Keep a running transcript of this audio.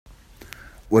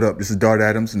What up? This is Dart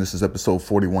Adams, and this is episode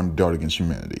 41 of Dart Against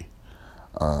Humanity.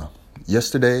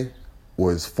 Yesterday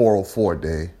was 404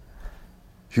 Day.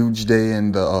 Huge day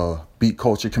in the beat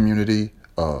culture community.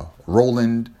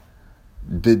 Roland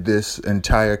did this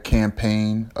entire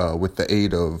campaign with the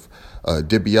aid of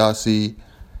DiBiase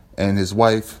and his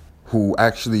wife, who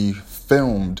actually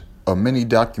filmed a mini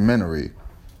documentary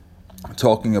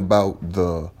talking about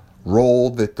the role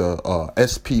that the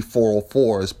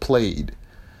SP404 has played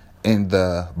in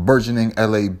the burgeoning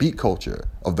LA beat culture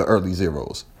of the early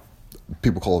zeros.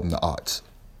 People call them the aughts.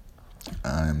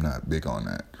 I'm not big on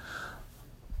that.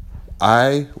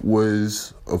 I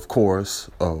was, of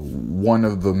course, one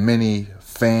of the many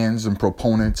fans and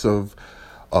proponents of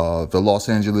the Los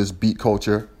Angeles beat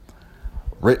culture.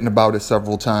 Written about it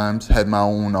several times. Had my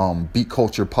own beat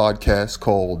culture podcast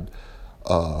called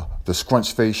The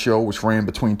Scrunch Face Show, which ran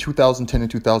between 2010 and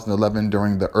 2011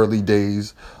 during the early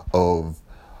days of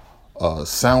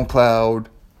SoundCloud,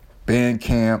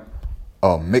 Bandcamp,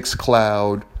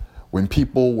 Mixcloud, when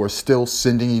people were still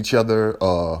sending each other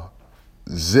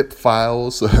zip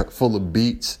files full of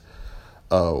beats,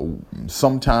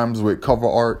 sometimes with cover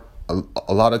art,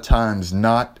 a lot of times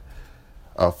not,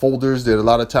 folders that a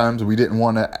lot of times we didn't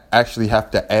want to actually have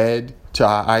to add to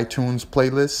our iTunes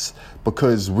playlists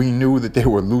because we knew that they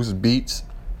were loose beats,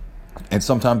 and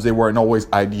sometimes they weren't always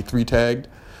ID3 tagged,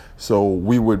 so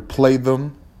we would play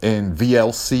them in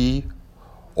VLC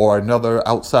or another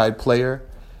outside player,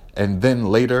 and then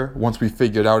later, once we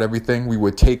figured out everything, we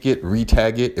would take it,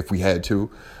 retag it if we had to,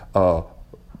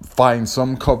 find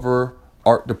some cover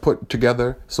art to put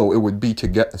together so it would be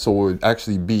together, so it would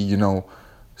actually be,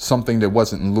 something that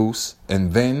wasn't loose,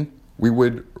 and then we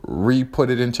would re-put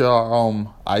it into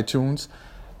our iTunes,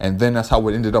 and then that's how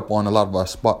it ended up on a lot of our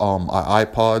our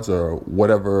iPods or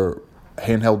whatever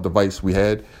handheld device we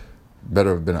had.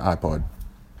 Better have been an iPod.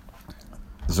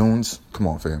 Zunes, come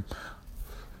on, fam.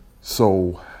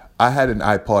 So I had an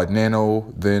iPod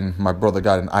Nano, then my brother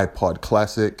got an iPod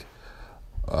Classic.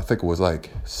 I think it was like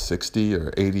 60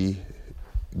 or 80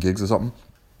 gigs or something.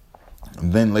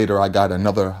 And then later I got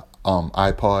another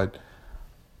iPod,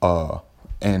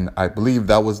 and I believe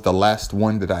that was the last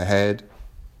one that I had.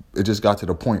 It just got to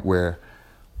the point where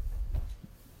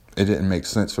it didn't make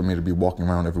sense for me to be walking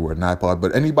around everywhere with an iPod.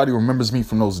 But anybody who remembers me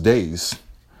from those days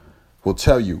will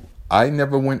tell you I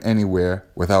never went anywhere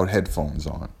without headphones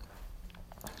on,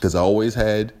 because I always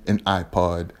had an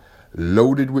iPod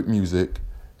loaded with music,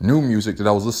 new music that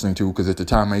I was listening to, because at the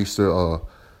time I used to,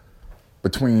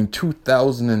 between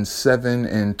 2007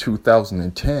 and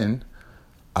 2010,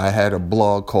 I had a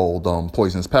blog called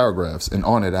Poisonous Paragraphs, and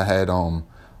on it I had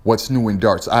What's New in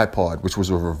Dart's iPod, which was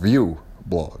a review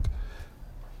blog.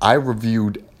 I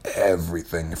reviewed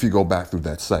everything. If you go back through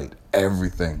that site,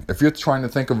 everything. If you're trying to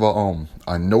think of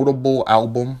a notable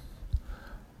album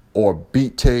or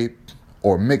beat tape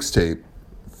or mixtape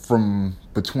from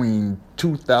between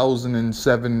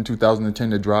 2007 and 2010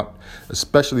 that dropped,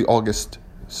 especially August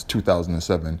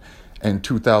 2007 and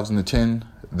 2010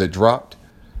 that dropped,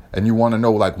 and you want to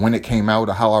know like when it came out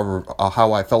or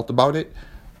how I felt about it,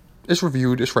 it's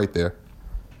reviewed. It's right there.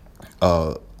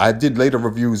 I did later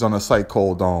reviews on a site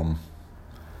called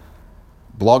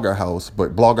Blogger House,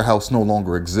 but Blogger House no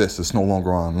longer exists. It's no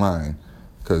longer online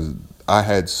because I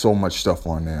had so much stuff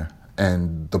on there.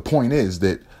 And the point is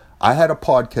that I had a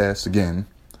podcast again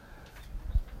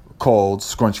called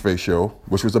Scrunch Face Show,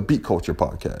 which was a beat culture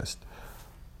podcast.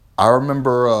 I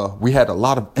remember we had a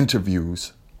lot of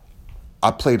interviews. I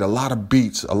played a lot of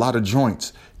beats, a lot of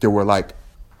joints that were like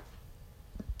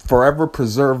forever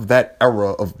preserved that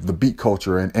era of the beat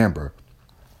culture in amber.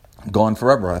 Gone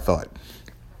forever, I thought.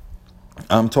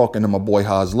 I'm talking to my boy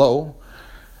Haslo,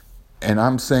 and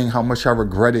I'm saying how much I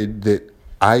regretted that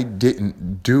I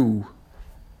didn't do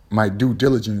my due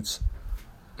diligence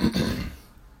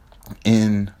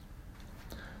in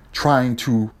trying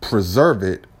to preserve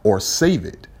it or save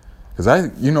it. Because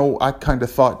I kind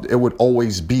of thought it would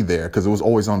always be there because it was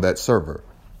always on that server.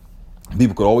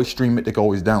 People could always stream it, they could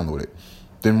always download it.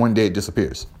 Then one day it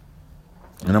disappears.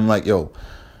 And I'm like, yo,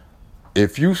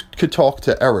 if you could talk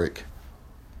to Eric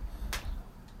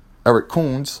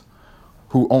Coons,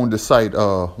 who owned the site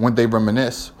When They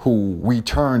Reminisce, who we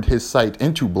turned his site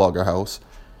into Blogger House,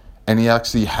 and he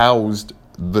actually housed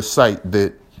the site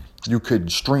that you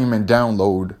could stream and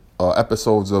download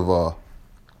episodes of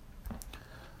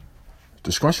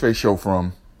the Scrunch Face Show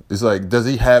from. Is like, does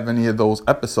he have any of those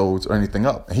episodes or anything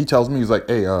up? And he tells me, he's like,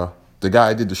 hey, the guy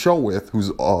I did the show with, who's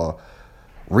a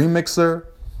remixer,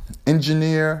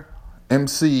 engineer,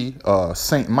 MC,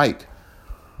 Saint Mike,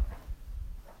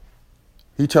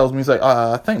 he tells me, he's like,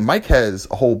 I think Mike has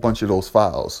a whole bunch of those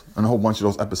files and a whole bunch of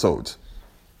those episodes.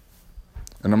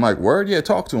 And I'm like, word? Yeah,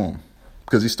 talk to him.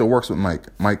 Because he still works with Mike.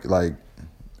 Mike, like,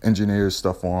 engineers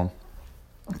stuff for him.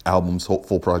 Albums,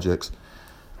 full projects.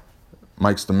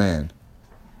 Mike's the man.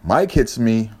 Mike hits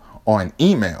me on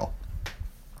email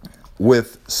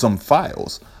with some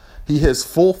files. He has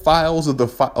full files of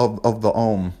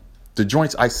the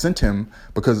joints I sent him,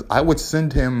 because I would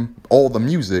send him all the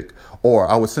music, or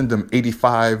I would send him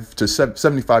 75 to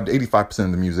 85%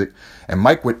 of the music, and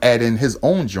Mike would add in his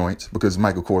own joints, because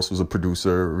Mike, of course, was a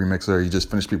producer, remixer. He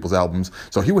just finished people's albums,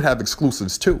 so he would have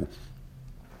exclusives too.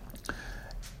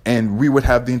 And we would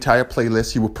have the entire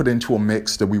playlist. He would put into a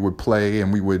mix that we would play,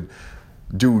 and we would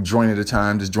do joint at a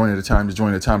time, just joint at a time, just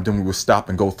joint at a time. Then we would stop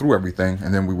and go through everything,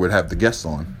 and then we would have the guests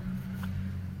on.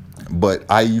 But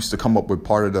I used to come up with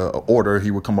part of the order.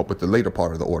 He would come up with the later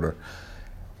part of the order.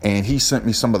 And he sent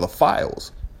me some of the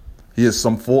files. He has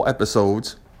some full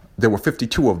episodes. There were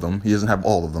 52 of them. He doesn't have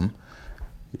all of them.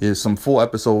 He has some full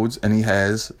episodes, and he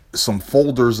has some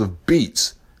folders of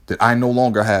beats that I no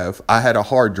longer have. I had a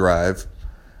hard drive,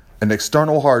 an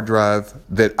external hard drive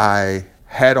that I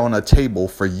had on a table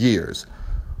for years.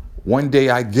 One day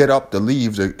I get up to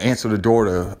leave to answer the door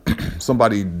to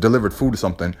somebody delivered food or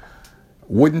something.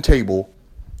 Wooden table.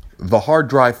 The hard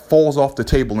drive falls off the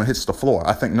table and hits the floor.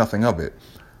 I think nothing of it.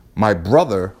 My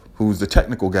brother, who's the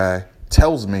technical guy,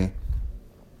 tells me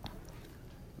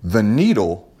the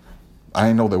needle, I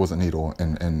didn't know there was a needle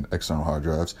in external hard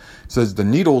drives, says the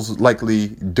needle's likely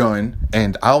done,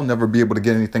 and I'll never be able to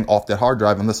get anything off that hard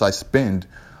drive unless I spend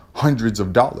hundreds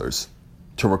of dollars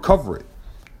to recover it.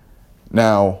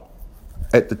 Now,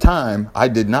 at the time, I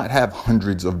did not have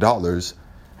hundreds of dollars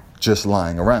just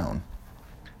lying around.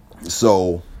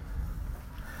 So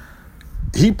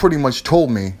he pretty much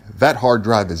told me that hard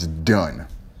drive is done.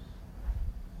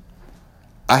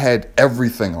 I had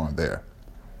everything on there.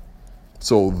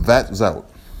 So that was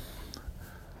out.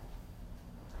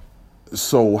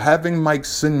 So having Mike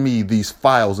send me these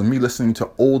files and me listening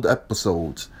to old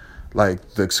episodes,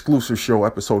 like the exclusive show,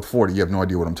 episode 40, you have no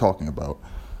idea what I'm talking about.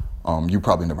 You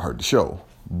probably never heard the show.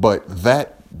 But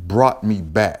that brought me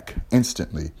back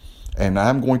instantly. And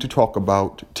I'm going to talk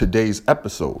about today's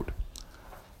episode.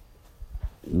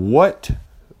 What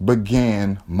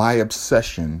began my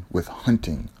obsession with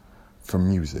hunting for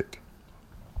music?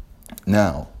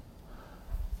 Now,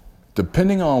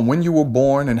 depending on when you were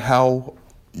born and how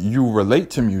you relate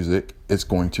to music, it's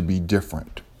going to be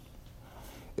different.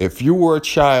 If you were a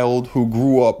child who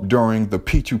grew up during the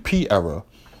P2P era,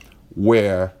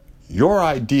 where your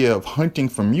idea of hunting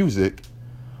for music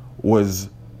was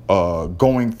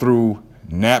going through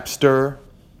Napster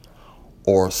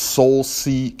or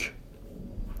SoulSeek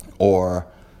or,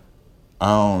 I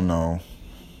don't know,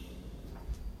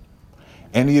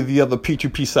 any of the other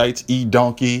P2P sites,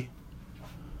 eDonkey.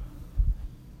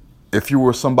 If you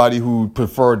were somebody who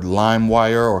preferred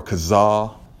LimeWire or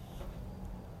Kazaa,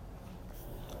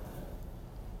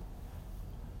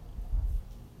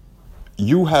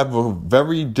 you have a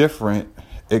very different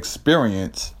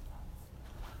experience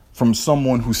from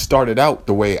someone who started out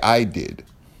the way I did.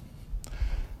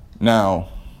 Now,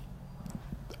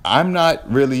 I'm not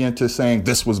really into saying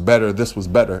this was better, this was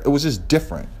better. It was just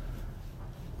different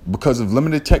because of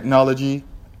limited technology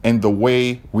and the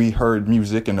way we heard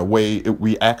music and the way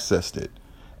we accessed it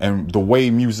and the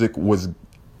way music was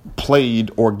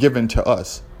played or given to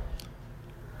us.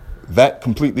 That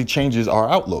completely changes our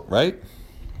outlook, right?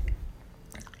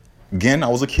 Again, I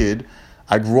was a kid.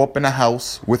 I grew up in a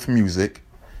house with music.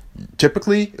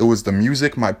 Typically, it was the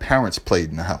music my parents played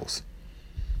in the house.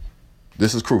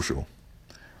 This is crucial.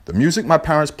 The music my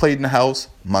parents played in the house,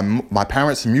 my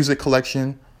parents' music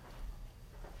collection,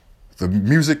 the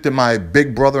music that my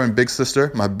big brother and big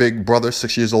sister, my big brother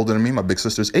 6 years older than me, my big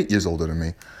sister's 8 years older than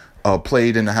me,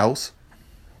 played in the house,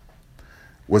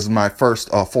 was my first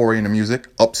foray into music.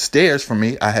 Upstairs from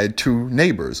me, I had two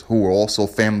neighbors who were also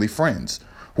family friends,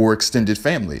 who were extended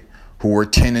family, who were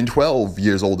 10 and 12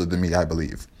 years older than me, I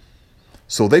believe.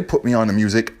 So they put me on the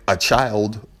music a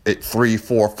child at 3,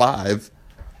 4, 5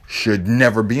 should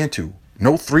never be into.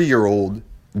 No 3-year-old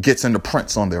gets into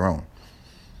Prince on their own.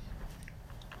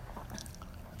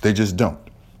 They just don't.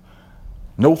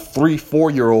 No 3,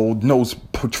 4-year-old knows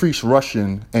Patrice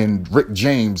Rushen and Rick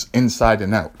James inside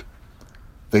and out.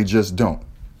 They just don't.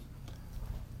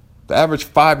 The average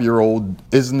 5-year-old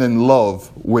isn't in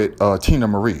love with Tina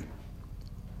Marie.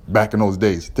 Back in those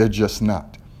days, they're just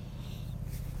not.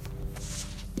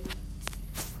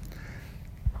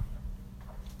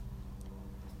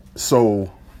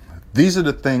 So these are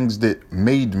the things that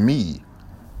made me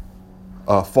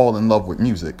fall in love with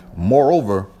music.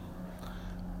 Moreover,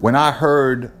 when I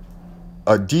heard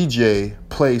a DJ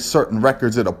play certain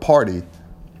records at a party,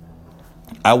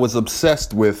 I was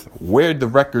obsessed with where the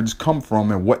records come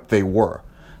from and what they were.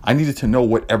 I needed to know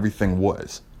what everything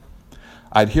was.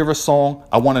 I'd hear a song,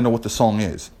 I want to know what the song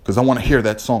is, because I want to hear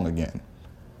that song again.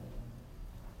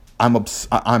 I'm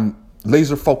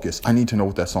laser focused. I need to know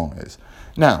what that song is.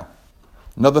 Now,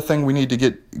 another thing we need to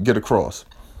get across.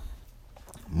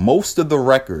 Most of the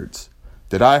records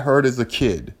that I heard as a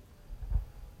kid,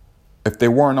 if they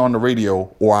weren't on the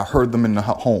radio or I heard them in the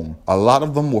home, a lot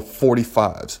of them were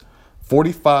 45s.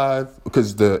 45,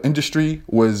 because the industry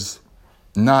was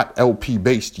not LP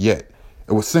based yet.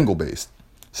 It was single based.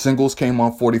 Singles came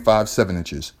on 45, 7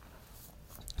 inches.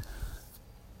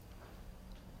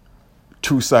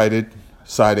 Two-sided,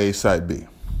 side A, side B.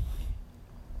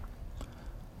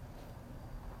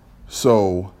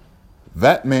 So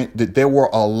that meant that there were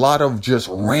a lot of just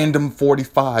random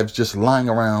 45s just lying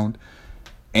around,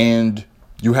 and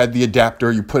you had the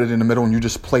adapter, you put it in the middle, and you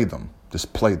just play them.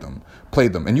 Just play them.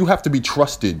 And you have to be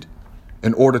trusted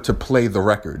in order to play the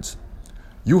records.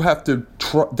 You have to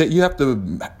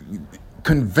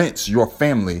convince your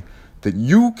family that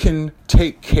you can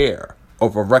take care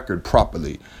of a record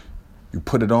properly. You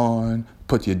put it on,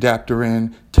 put the adapter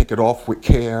in, take it off with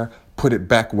care, put it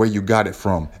back where you got it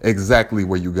from, exactly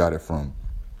where you got it from.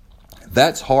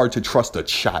 That's hard to trust a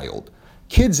child.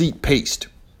 Kids eat paste.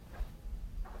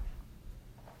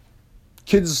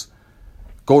 Kids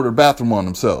go to the bathroom on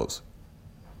themselves.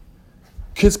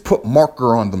 Kids put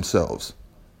marker on themselves.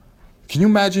 Can you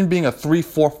imagine being a 3,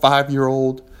 4,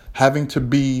 5-year-old having to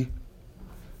be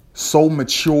so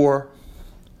mature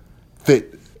that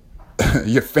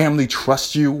your family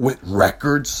trusts you with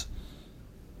records?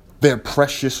 They're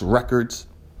precious records.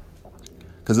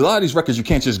 Because a lot of these records you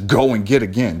can't just go and get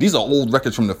again. These are old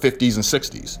records from the 50s and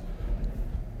 60s.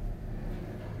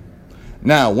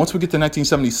 Now, once we get to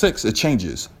 1976, it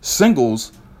changes.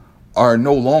 Singles are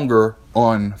no longer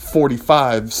on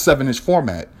 45, 7-inch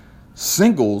format.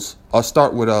 Singles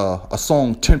start with a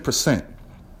song 10%.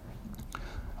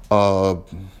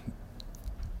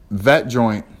 That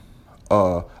joint,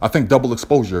 I think Double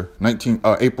Exposure,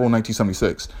 April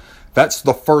 1976. That's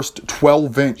the first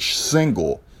 12-inch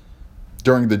single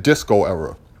during the disco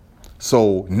era.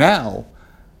 So now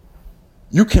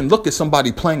you can look at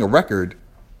somebody playing a record.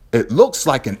 It looks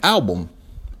like an album.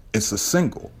 It's a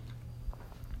single.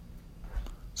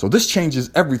 So this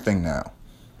changes everything now,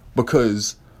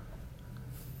 because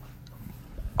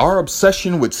our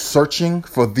obsession with searching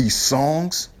for these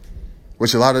songs,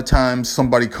 which a lot of times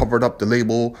somebody covered up the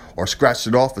label or scratched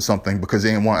it off or something because they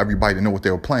didn't want everybody to know what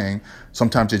they were playing.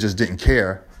 Sometimes they just didn't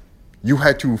care. You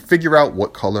had to figure out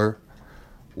what color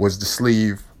was the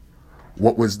sleeve,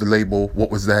 what was the label, what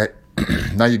was that.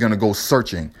 Now you're going to go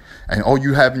searching, and all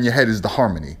you have in your head is the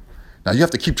harmony. Now you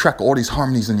have to keep track of all these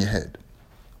harmonies in your head,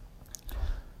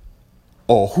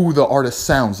 or who the artist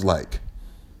sounds like.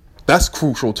 That's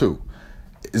crucial too.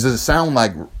 Does it sound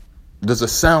like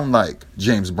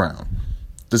James Brown?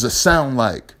 Does it sound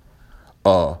like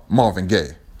Marvin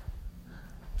Gaye?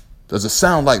 Does it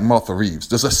sound like Martha Reeves?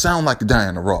 Does it sound like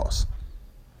Diana Ross?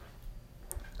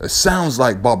 It sounds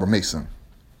like Barbara Mason.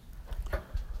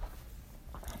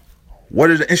 What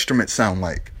does the instrument sound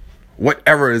like? What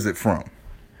era is it from?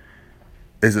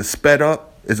 Is it sped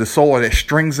up? Is it so? Are there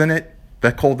strings in it?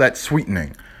 They call that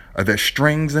sweetening. Are there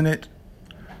strings in it?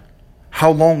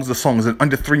 How long is the song? Is it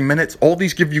under 3 minutes? All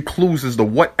these give you clues as to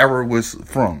what era it was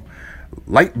from.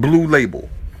 Light blue label.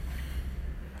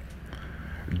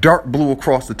 Dark blue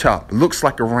across the top. It looks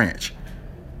like a ranch.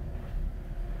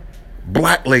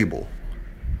 Black label.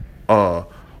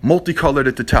 Multicolored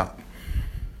at the top.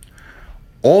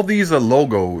 All these are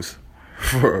logos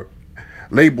for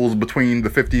labels between the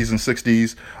 50s and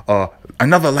 60s.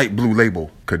 Another light blue label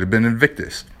could have been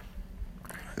Invictus.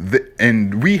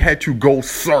 And we had to go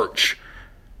search,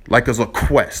 like as a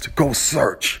quest, go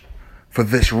search for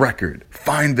this record,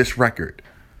 find this record.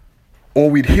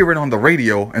 Or we'd hear it on the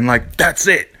radio and like, that's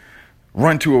it.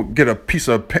 Run to get a piece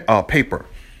of paper,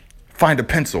 find a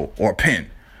pencil or a pen,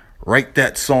 write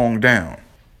that song down.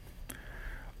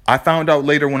 I found out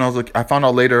later when I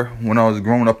was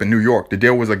growing up in New York that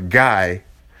there was a guy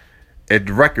at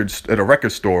a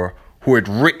record store who had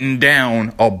written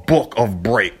down a book of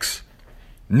breaks,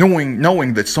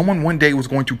 knowing that someone one day was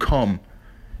going to come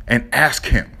and ask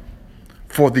him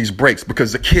for these breaks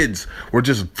because the kids were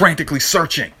just frantically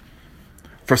searching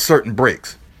for certain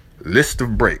breaks. List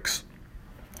of breaks.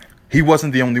 He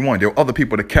wasn't the only one. There were other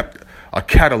people that kept a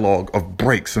catalog of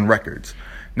breaks and records.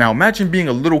 Now imagine being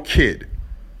a little kid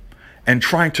and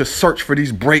trying to search for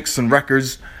these breaks and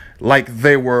records like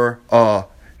they were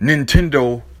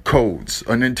Nintendo codes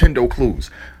or Nintendo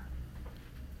clues.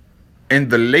 In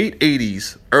the late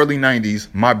 80s, early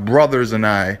 90s, my brothers and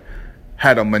I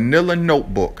had a manila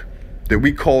notebook that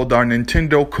we called our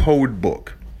Nintendo code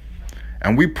book.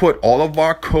 And we put all of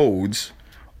our codes,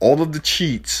 all of the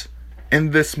cheats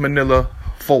in this manila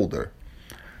folder.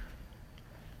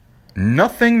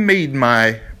 Nothing made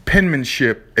my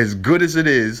penmanship as good as it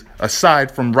is, aside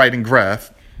from writing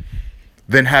graph,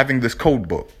 than having this code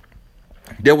book.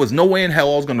 There was no way in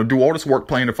hell I was going to do all this work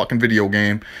playing a fucking video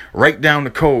game, write down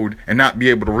the code, and not be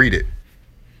able to read it.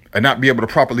 And not be able to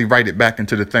properly write it back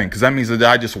into the thing. Because that means that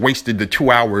I just wasted the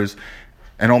 2 hours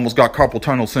and almost got carpal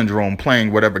tunnel syndrome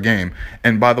playing whatever game.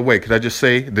 And by the way, could I just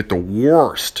say that the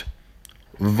worst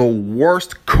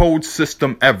code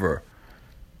system ever,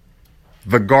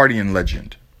 the Guardian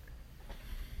Legend.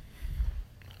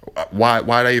 Why did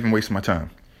I even waste my time?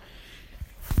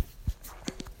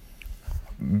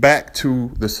 Back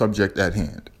to the subject at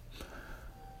hand.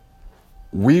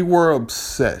 We were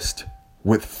obsessed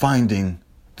with finding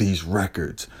these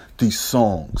records, these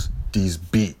songs, these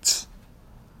beats.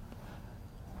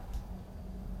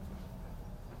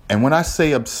 And when I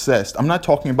say obsessed, I'm not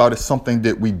talking about it's something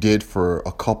that we did for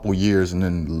a couple years and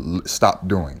then stopped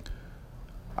doing.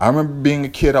 I remember being a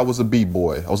kid, I was a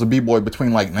b-boy. I was a b-boy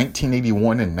between like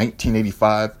 1981 and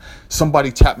 1985.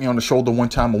 Somebody tapped me on the shoulder one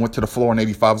time. I went to the floor in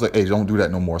 85. I was like, hey, don't do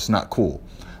that no more. It's not cool.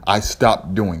 I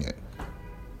stopped doing it.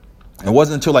 It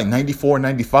wasn't until like 94,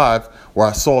 95 where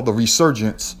I saw the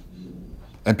resurgence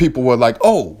and people were like,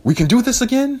 oh, we can do this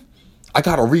again? I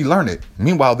got to relearn it.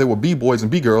 Meanwhile, there were b-boys and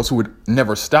b-girls who would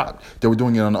never stop. They were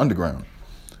doing it on the underground.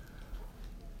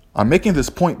 I'm making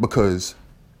this point because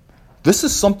this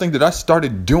is something that I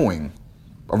started doing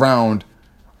around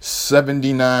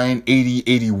 79, 80,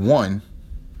 81,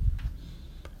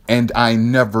 and I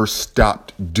never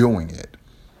stopped doing it.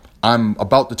 I'm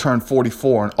about to turn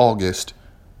 44 in August,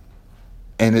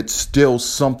 and it's still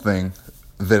something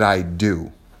that I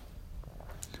do.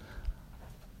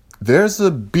 There's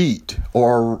a beat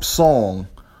or a song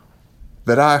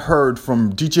that I heard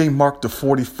from DJ Mark the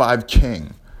 45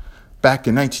 King back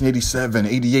in 1987,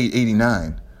 88,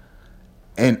 89.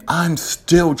 And I'm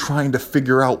still trying to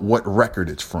figure out what record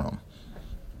it's from.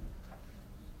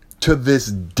 To this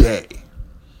day,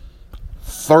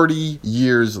 30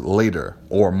 years later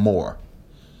or more.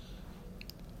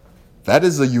 That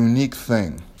is a unique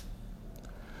thing.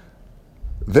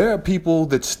 There are people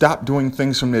that stop doing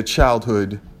things from their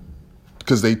childhood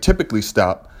because they typically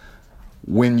stop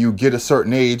when you get a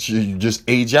certain age. You just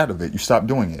age out of it. You stop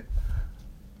doing it.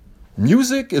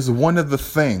 Music is one of the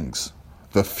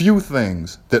few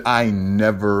things that I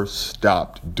never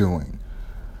stopped doing.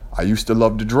 I used to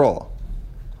love to draw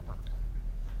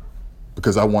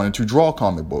because I wanted to draw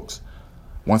comic books.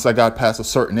 Once I got past a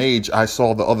certain age, I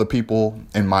saw the other people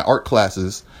in my art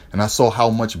classes and I saw how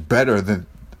much better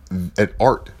at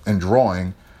art and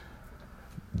drawing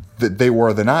that they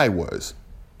were than I was.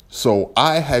 So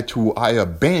I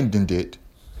abandoned it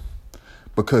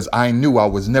because I knew I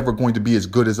was never going to be as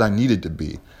good as I needed to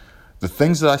be. The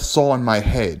things that I saw in my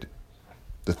head,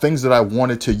 the things that I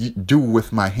wanted to do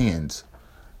with my hands,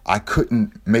 I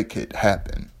couldn't make it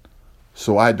happen.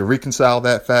 So I had to reconcile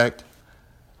that fact.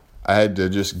 I had to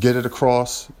just get it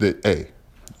across that, hey,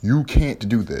 you can't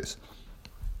do this.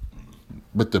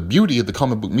 But the beauty of the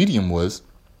comic book medium was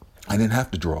I didn't have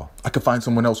to draw. I could find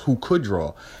someone else who could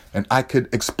draw, and I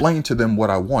could explain to them what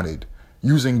I wanted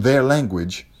using their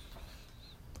language.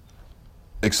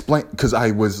 Explain, because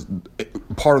I was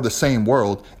part of the same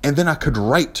world, and then I could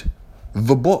write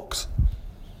the books,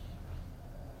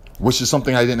 which is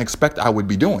something I didn't expect I would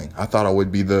be doing. I thought I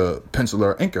would be the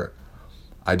penciler inker.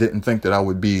 I didn't think that I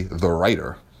would be the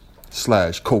writer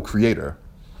 / co-creator.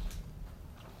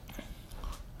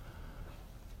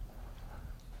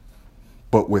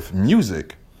 But with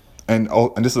music, and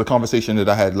this is a conversation that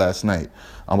I had last night.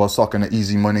 I was talking to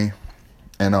Easy Money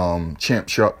and Champ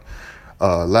Chuck.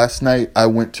 Last night I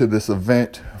went to this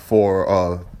event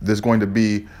for there's going to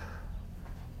be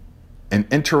an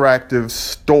interactive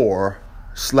store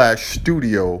 /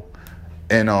 studio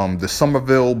in the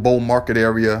Somerville Bowl Market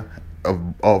area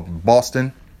of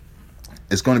Boston.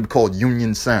 It's going to be called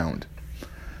Union Sound.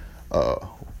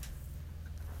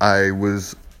 I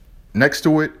was next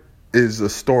to it is a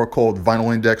store called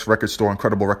Vinyl Index Record Store,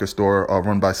 incredible record store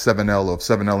run by 7L of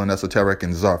 7L and Esoteric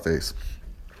and Czarface.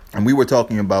 And we were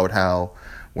talking about how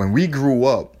when we grew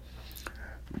up,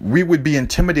 we would be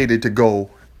intimidated to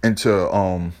go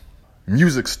into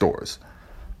music stores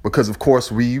because, of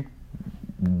course, we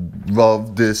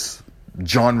loved this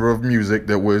genre of music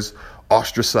that was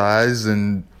ostracized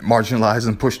and marginalized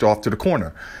and pushed off to the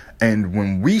corner. And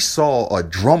when we saw a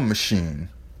drum machine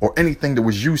or anything that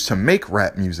was used to make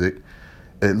rap music,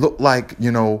 it looked like,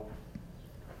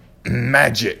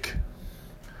 magic.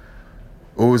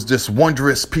 It was this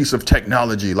wondrous piece of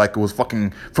technology, like it was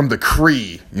fucking from the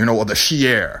Kree, or the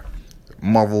Shi'ar.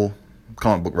 Marvel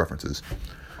comic book references.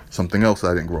 Something else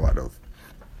I didn't grow out of.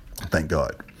 Thank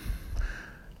God.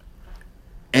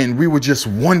 And we would just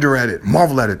wonder at it,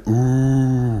 marvel at it.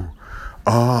 Ooh,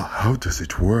 how does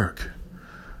it work?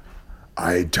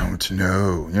 I don't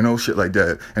know. Shit like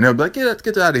that. And they'll be like, yeah,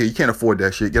 get out of here. You can't afford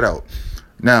that shit. Get out.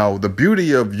 Now, the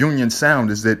beauty of Union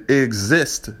Sound is that it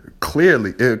exists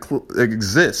clearly. It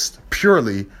exists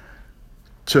purely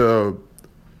to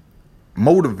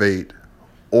motivate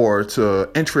or to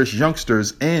interest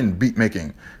youngsters in beat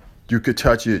making. You could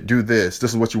touch it, do this.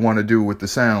 This is what you want to do with the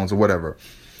sounds or whatever.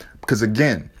 Because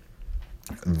again,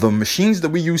 the machines that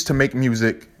we use to make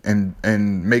music and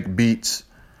make beats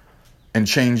and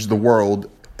change the world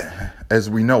as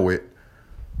we know it,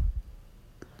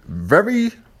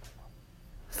 very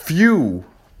few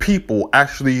people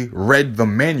actually read the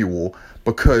manual,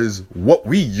 because what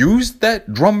we used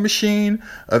that drum machine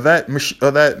or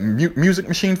that music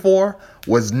machine for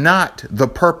was not the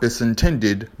purpose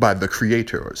intended by the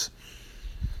creators.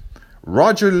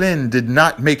 Roger Lynn did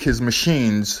not make his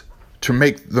machines to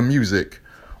make the music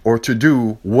or to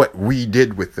do what we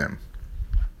did with them.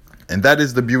 And that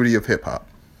is the beauty of hip hop.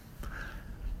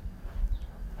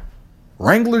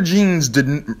 Wrangler jeans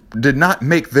did not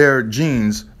make their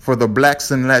jeans for the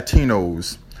blacks and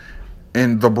Latinos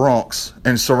in the Bronx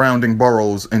and surrounding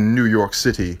boroughs in New York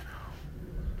City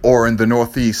or in the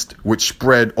Northeast, which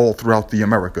spread all throughout the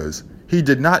Americas. They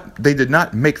did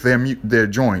not make their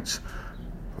joints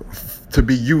to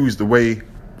be used the way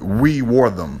we wore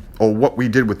them or what we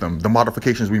did with them, the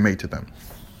modifications we made to them.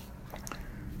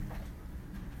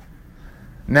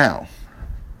 Now,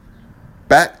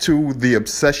 back to the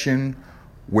obsession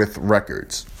with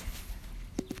records.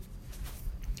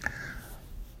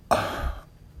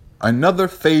 Another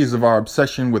phase of our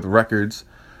obsession with records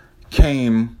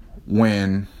came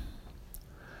when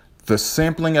the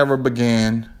sampling era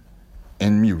began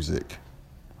in music.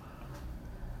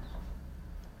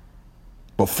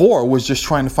 Before, it was just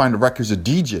trying to find the records a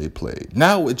DJ played.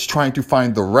 Now it's trying to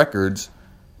find the records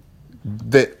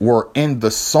that were in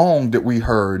the song that we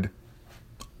heard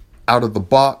out of the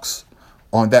box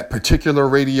on that particular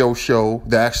radio show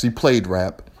that actually played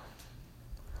rap.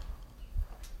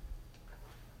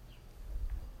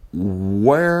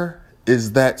 Where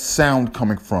is that sound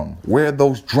coming from? Where are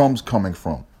those drums coming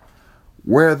from?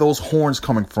 Where are those horns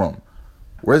coming from?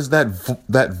 Where's that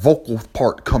vocal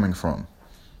part coming from?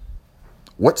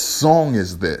 What song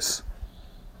is this?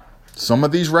 Some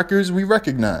of these records we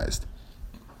recognized.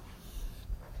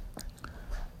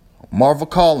 Marva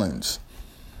Collins,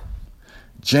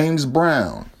 James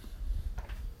Brown.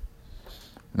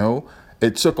 No,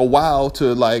 it took a while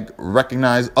to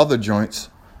recognize other joints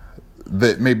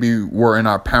that maybe were in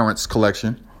our parents'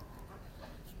 collection.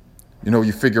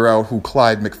 You figure out who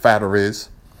Clyde McFadder is.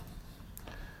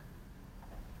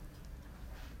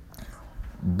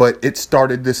 But it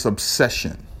started this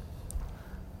obsession.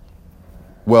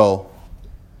 Well,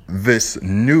 this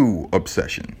new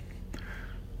obsession.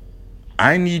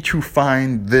 I need to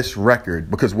find this record,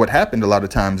 because what happened a lot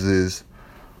of times is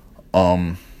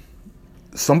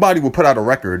somebody will put out a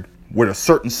record with a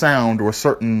certain sound or a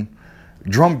certain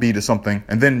drum beat or something,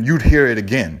 and then you'd hear it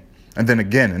again, and then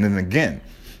again, and then again.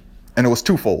 And it was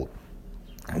twofold.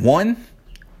 One,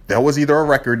 there was either a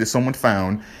record that someone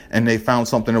found, and they found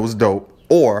something that was dope,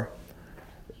 or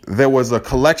there was a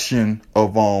collection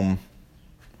of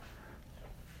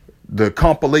the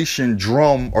compilation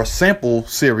drum or sample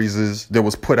series that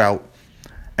was put out,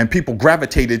 and people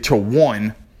gravitated to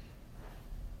one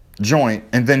joint,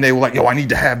 and then they were like, yo, I need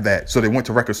to have that. So they went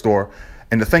to record store.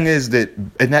 And the thing is that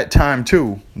in that time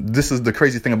too, this is the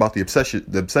crazy thing about the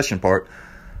obsession part,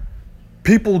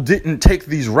 people didn't take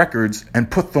these records and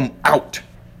put them out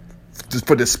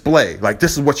for display. Like,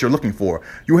 this is what you're looking for.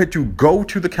 You had to go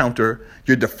to the counter,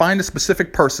 you'd define a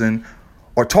specific person,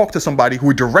 or talk to somebody who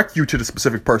would direct you to the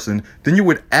specific person. Then you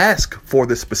would ask for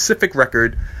the specific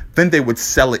record. Then they would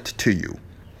sell it to you.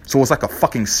 So it was like a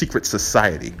fucking secret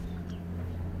society.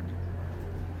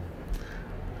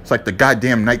 It's like the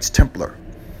goddamn Knights Templar.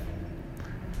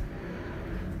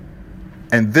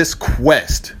 And this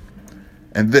quest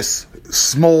and this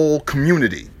small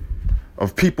community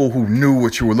of people who knew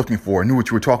what you were looking for, knew what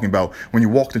you were talking about, when you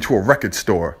walked into a record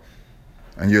store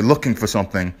and you're looking for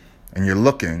something, and you're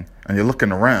looking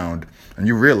around, and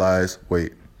you realize,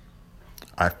 wait,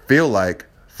 I feel like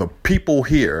the people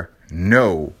here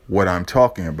know what I'm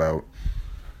talking about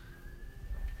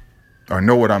or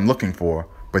know what I'm looking for,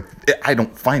 but I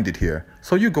don't find it here.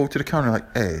 So you go to the counter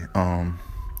like, hey,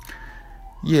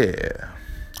 yeah,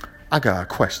 I got a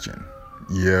question.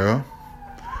 Yeah.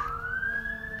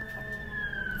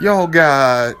 Y'all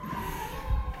got...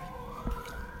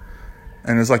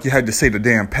 And it's like you had to say the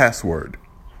damn password.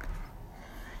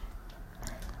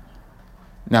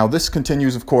 Now, this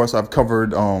continues, of course. I've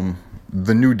covered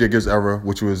the New Diggers era,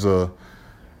 which was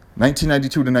 1992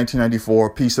 to 1994,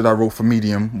 piece that I wrote for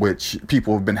Medium, which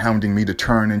people have been hounding me to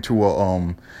turn into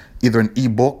a either an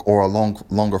ebook or a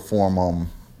longer form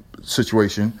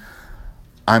situation.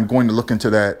 I'm going to look into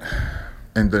that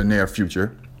in the near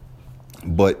future.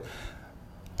 But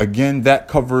again, that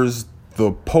covers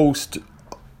the post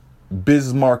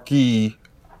Bismarcky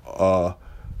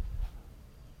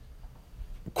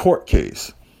court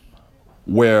case,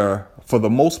 where for the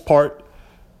most part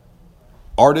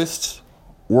artists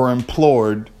were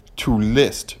implored to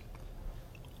list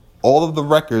all of the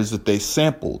records that they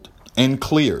sampled and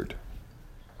cleared.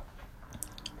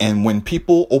 And when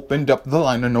people opened up the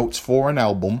liner notes for an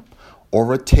album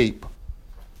or a tape,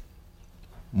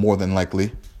 more than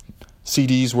likely,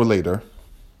 CDs were later,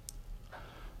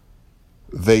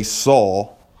 they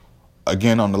saw,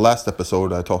 again on the last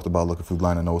episode I talked about looking through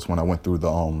liner notes when I went through the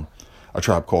A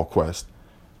Tribe Called Quest,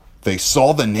 they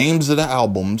saw the names of the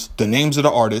albums, the names of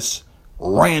the artists,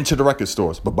 ran to the record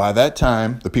stores. But by that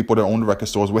time, the people that owned the record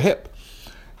stores were hip.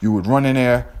 You would run in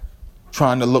there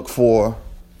trying to look for,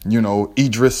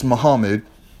 Idris Muhammad,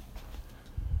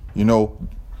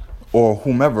 or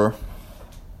whomever,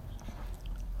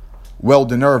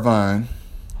 Weldon Irvine.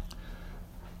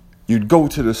 You'd go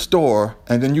to the store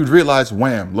and then you'd realize,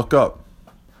 wham, look up.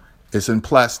 It's in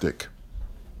plastic,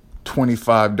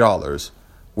 $25,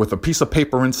 with a piece of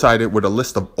paper inside it with a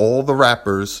list of all the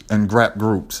rappers and rap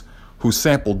groups who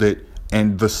sampled it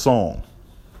and the song.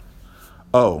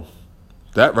 Oh,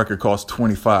 that record costs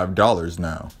 $25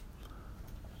 now.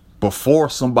 Before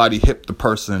somebody hipped the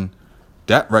person,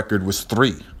 that record was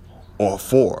 $3 or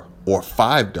 $4 or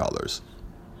 $5.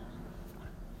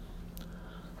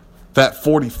 That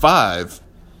 45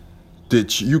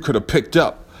 that you could have picked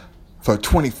up for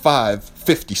 25,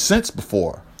 50 cents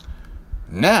before.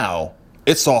 Now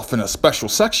it's off in a special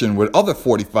section with other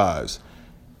 45s.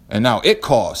 And now it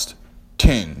costs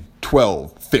 $10,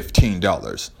 $12,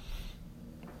 $15.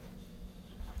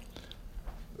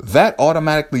 That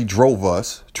automatically drove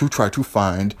us to try to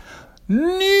find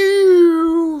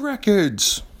new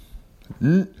records.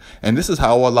 And this is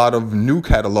how a lot of new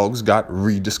catalogs got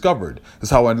rediscovered. This is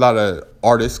how a lot of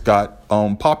artists got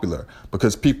popular,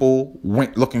 because people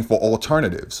went looking for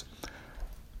alternatives.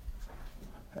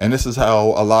 And this is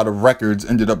how a lot of records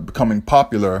ended up becoming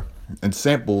popular and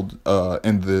sampled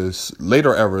in this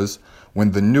later eras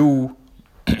when the new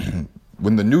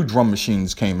when the new drum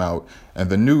machines came out and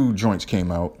the new joints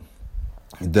came out.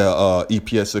 The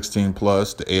EPS 16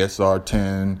 Plus, the ASR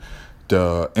 10,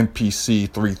 the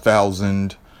MPC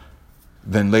 3000.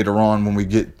 Then later on, when we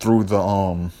get through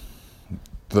the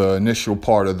initial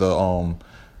part of the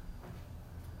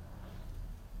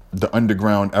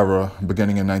underground era,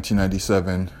 beginning in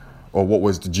 1997, or what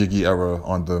was the Jiggy era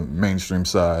on the mainstream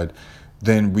side,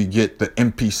 then we get the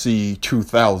MPC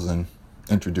 2000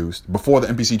 introduced. Before the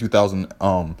MPC 2000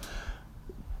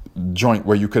 joint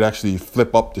where you could actually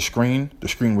flip up the screen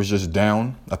was just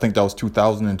down. I think that was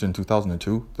 2000 and then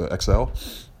 2002, the XL.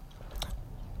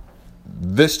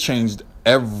 This changed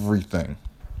everything,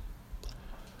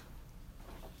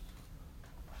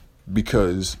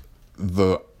 because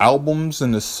the albums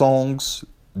and the songs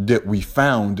that we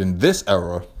found in this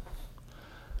era,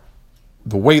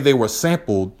 the way they were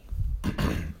sampled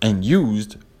and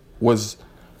used was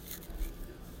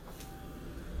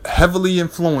heavily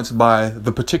influenced by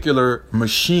the particular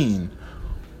machine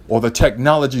or the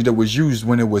technology that was used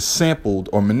when it was sampled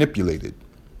or manipulated.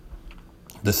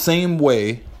 The same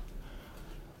way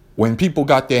when people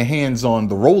got their hands on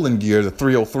the rolling gear, the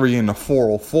 303 and the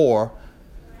 404,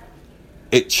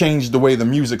 it changed the way the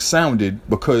music sounded,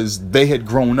 because they had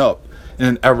grown up in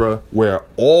an era where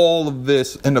all of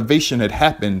this innovation had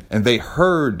happened and they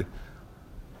heard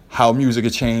how music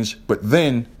had changed. But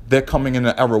then they're coming in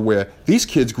an era where these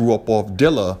kids grew up off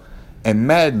Dilla and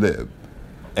Madlib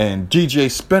and DJ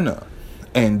Spinner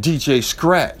and DJ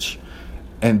Scratch,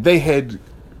 and their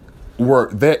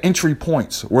entry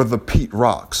points were the Pete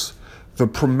Rocks, the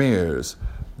Premiers,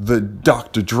 the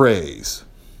Dr. Dre's,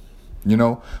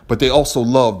 but they also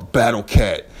loved Battle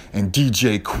Cat and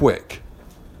DJ Quick.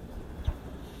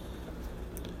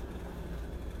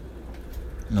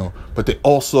 But they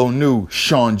also knew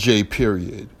Sean J.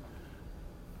 Period,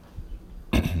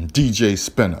 DJ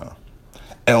Spinner,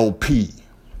 LP,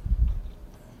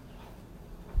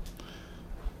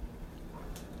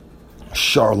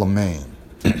 Charlemagne,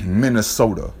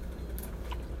 Minnesota.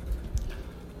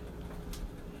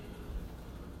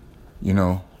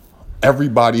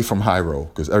 Everybody from Hyro,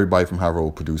 because everybody from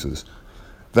Hyro produces.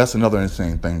 That's another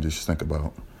insane thing to just think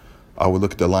about. I would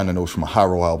look at the liner notes from a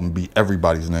Hyro album, be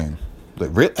everybody's name.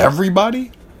 Like,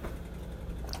 everybody?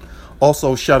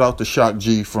 Also, shout out to Shock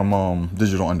G from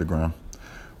Digital Underground.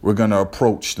 We're going to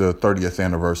approach the 30th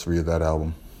anniversary of that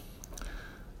album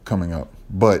coming up.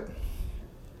 But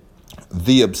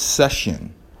the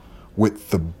obsession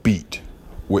with the beat,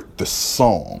 with the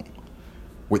song,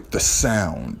 with the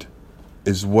sound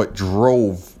is what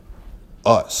drove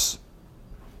us.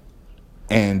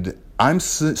 And I'm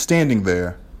standing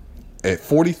there at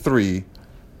 43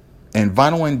 and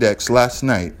Vinyl Index last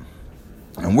night,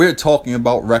 and we're talking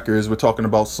about records, we're talking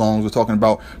about songs, we're talking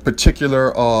about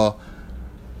particular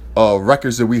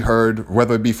records that we heard,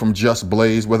 whether it be from Just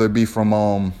Blaze, whether it be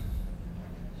from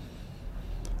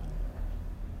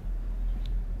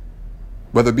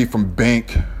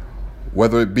Bank,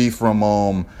 whether it be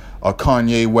from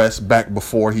Kanye West back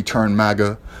before he turned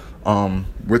MAGA.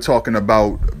 We're talking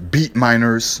about Beat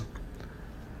Miners.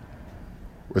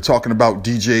 We're talking about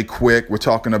DJ Quick. We're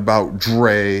talking about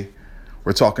Dre.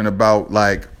 We're talking about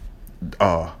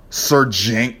Sir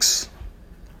Jinx,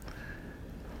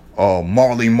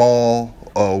 Marley Marl.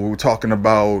 We were talking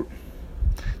about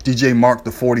DJ Mark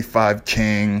the 45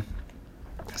 King,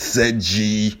 Said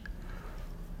G.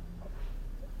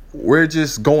 We're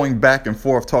just going back and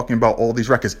forth talking about all these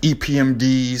records.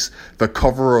 EPMDs, the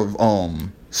cover of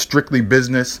Strictly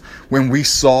Business. When we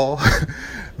saw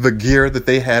the gear that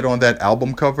they had on that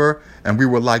album cover, and we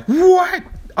were like, what?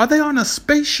 Are they on a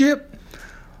spaceship?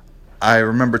 I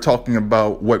remember talking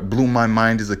about what blew my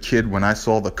mind as a kid when I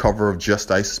saw the cover of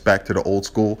Just Ice Back to the Old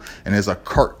School, and there's a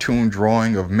cartoon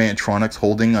drawing of Mantronix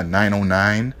holding a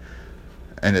 909,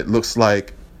 and it looks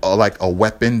like a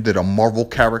weapon that a Marvel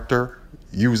character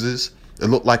uses. It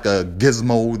looked like a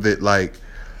gizmo that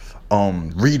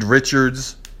Reed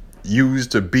Richards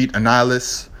used to beat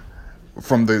Annihilus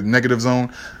from the Negative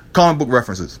Zone. Comic book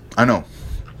references, I know.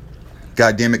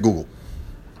 God damn it, Google.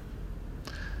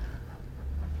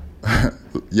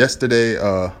 Yesterday,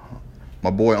 my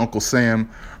boy Uncle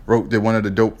Sam wrote that one of the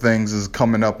dope things is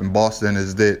coming up in Boston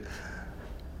is that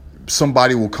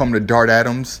somebody will come to Dart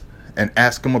Adams and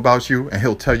ask him about you, and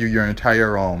he'll tell you your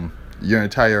entire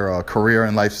career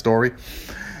and life story.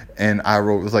 And I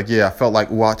wrote, it was like, yeah, I felt like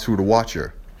Uatu the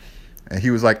Watcher. And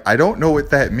he was like, I don't know what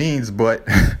that means, but...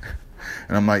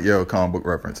 And I'm like, yo, comic book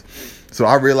reference. So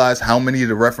I realized how many of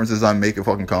the references I make are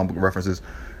fucking comic book references.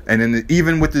 And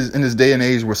even with this, in this day and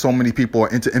age where so many people are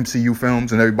into MCU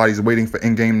films and everybody's waiting for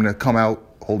Endgame to come out.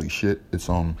 Holy shit, it's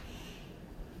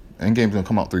Endgame's gonna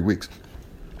come out 3 weeks.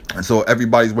 And so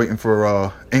everybody's waiting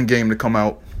for Endgame to come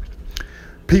out.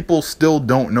 People still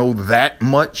don't know that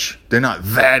much. They're not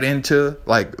that into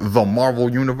the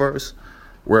Marvel universe.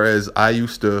 Whereas I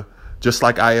used to, just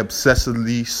like I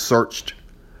obsessively searched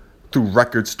through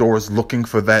record stores looking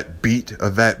for that beat or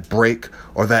that break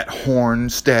or that horn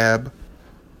stab.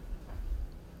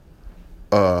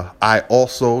 I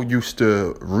also used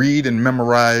to read and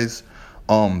memorize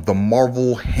the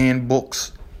Marvel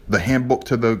handbooks, the handbook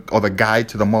to the guide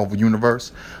to the Marvel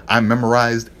universe. I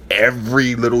memorized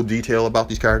every little detail about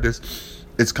these characters.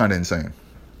 It's kind of insane.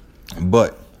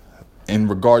 But in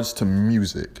regards to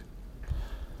music,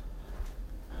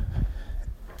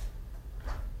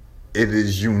 it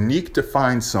is unique to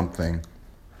find something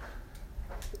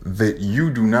that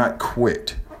you do not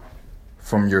quit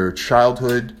from your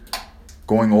childhood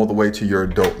going all the way to your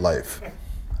adult life.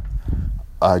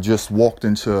 I just walked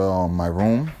into my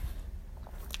room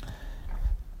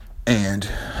and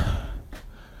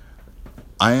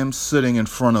I am sitting in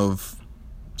front of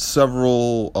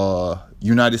several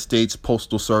United States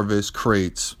Postal Service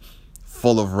crates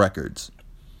full of records.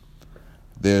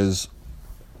 There's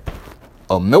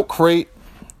a milk crate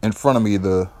in front of me,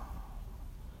 the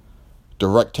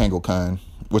rectangle kind,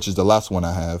 which is the last one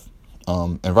I have.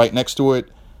 And right next to it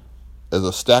is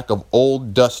a stack of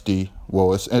old dusty,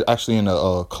 well, it's actually in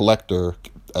a collector,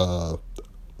 a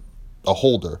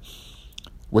holder,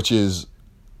 which is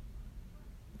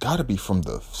gotta be from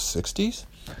the 60s.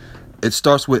 It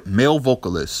starts with male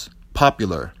vocalists,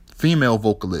 popular, female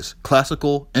vocalists,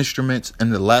 classical instruments,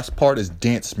 and the last part is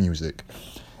dance music.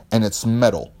 And it's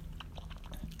metal.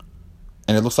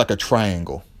 And it looks like a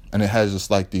triangle. And it has just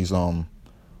these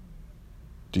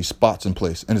spots in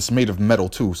place. And it's made of metal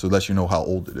too, so it lets you know how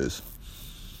old it is.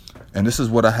 And this is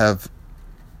what I have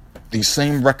these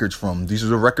same records from. These are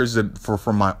the records that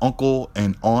from my uncle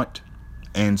and aunt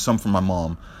and some from my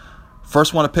mom.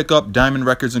 First one to pick up, Diamond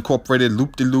Records Incorporated,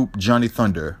 Loop De Loop, Johnny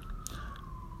Thunder.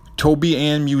 Toby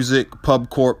Ann Music, Pub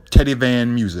Corp, Teddy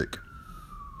Van Music.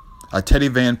 A Teddy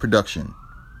Van production.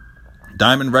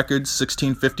 Diamond Records,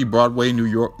 1650 Broadway, New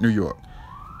York, New York.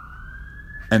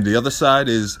 And the other side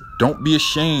is Don't Be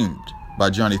Ashamed by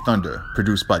Johnny Thunder,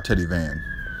 produced by Teddy Van.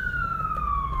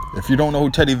 If you don't know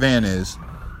who Teddy Van is,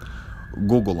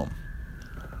 Google him.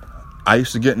 I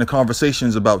used to get into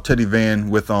conversations about Teddy Van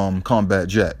with Combat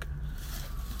Jack.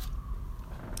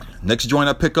 Next joint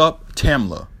I pick up,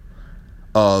 Tamla.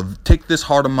 Take This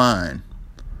Heart of Mine.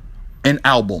 An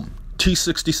album.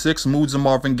 T66, Moods of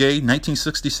Marvin Gaye,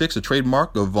 1966, a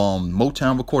trademark of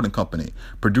Motown Recording Company.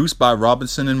 Produced by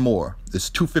Robinson and Moore. It's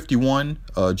 251,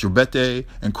 Giubbette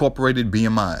Incorporated,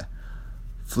 BMI.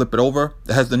 Flip it over.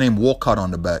 It has the name Walcott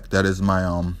on the back. That is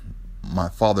my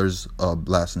father's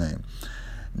last name.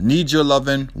 Need Your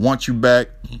Lovin', Want You Back,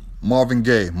 Marvin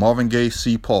Gaye,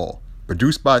 C. Paul.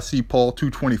 Produced by C. Paul,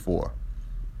 224.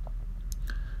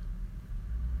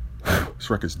 This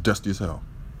record's dusty as hell.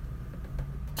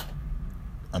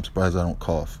 I'm surprised I don't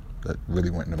cough. That really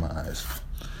went into my eyes.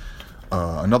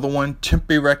 Another one,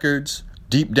 Tempe Records,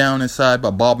 Deep Down Inside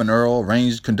by Bob and Earl,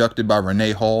 arranged, conducted by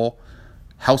Renee Hall.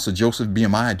 House of Joseph,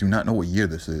 BMI. I do not know what year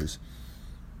this is.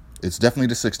 It's definitely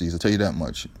the 60s, I'll tell you that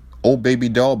much. Old Baby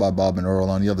Doll by Bob and Earl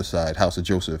on the other side, House of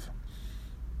Joseph.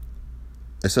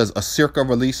 It says a Circa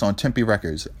release on Tempe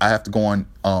Records. I have to go on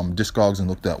Discogs and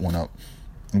look that one up.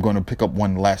 I'm going to pick up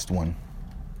one last one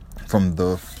from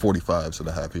the 45s that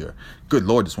I have here. Good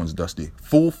Lord, this one's dusty.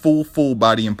 Fool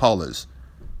by the Impalas.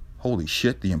 Holy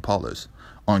shit, the Impalas.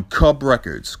 On Cub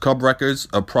Records. Cub Records,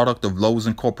 a product of Lowe's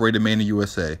Incorporated, made in the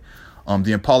USA.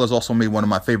 The Impalas also made one of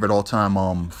my favorite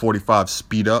all-time 45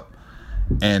 Speed Up.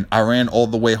 And I Ran All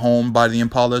the Way Home by the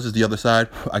Impalas is the other side.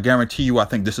 I guarantee you, I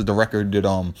think this is the record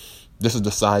that this is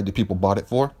the side that people bought it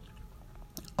for.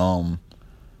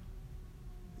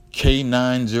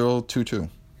 K9022.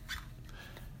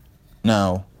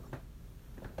 Now,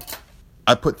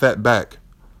 I put that back.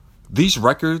 These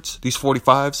records, these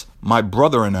 45s, my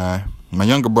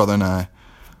younger brother and I,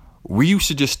 we used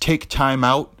to just take time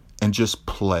out and just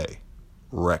play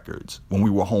records when we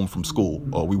were home from school.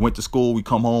 We went to school, we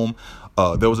come home.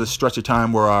 There was a stretch of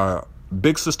time where our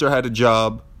big sister had a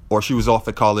job, or she was off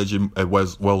at college at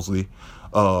Wellesley.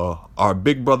 Our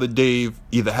big brother Dave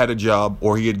either had a job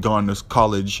or he had gone to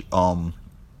college in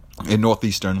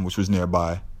Northeastern, which was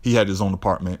nearby. He had his own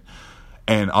apartment.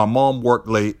 And our mom worked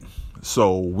late,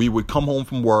 so we would come home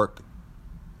from work.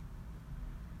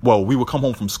 Well, we would come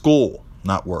home from school,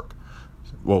 not work.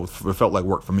 Well, it felt like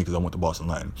work for me because I went to Boston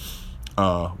Latin.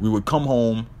 We would come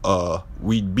home.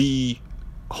 We'd be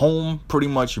home pretty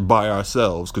much by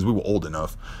ourselves because we were old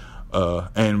enough.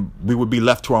 And we would be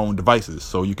left to our own devices.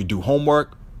 So you could do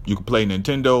homework. You could play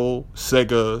Nintendo,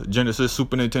 Sega, Genesis,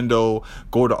 Super Nintendo,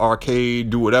 go to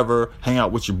arcade, do whatever, hang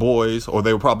out with your boys, or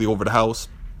they were probably over the house.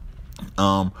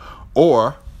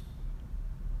 Or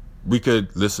we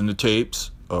could listen to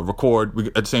tapes, record.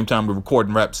 At the same time, we're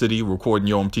recording Rap City, we're recording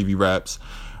Yo MTV Raps,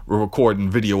 we're recording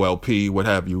Video LP, what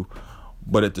have you.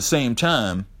 But at the same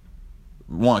time,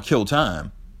 we want to kill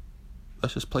time.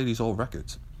 Let's just play these old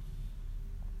records.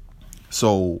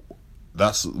 So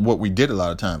that's what we did a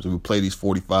lot of times. We would play these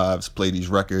 45s, play these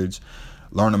records,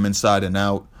 learn them inside and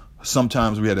out.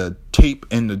 Sometimes we had a tape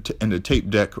in the tape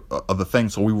deck of the thing,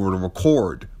 so we were to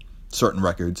record certain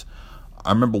records.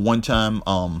 I remember one time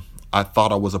I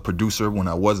thought I was a producer when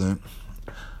I wasn't.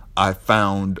 I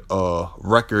found a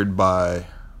record by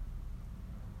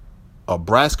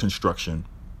Brass Construction,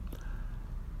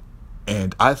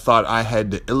 and I thought I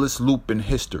had the illest loop in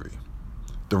history.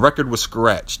 The record was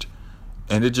scratched.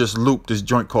 And it just looped this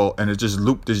joint and it's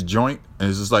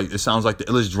just like, it sounds like the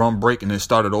illest drum break, and it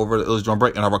started over the illest drum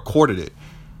break, and I recorded it.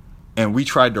 And we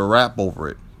tried to rap over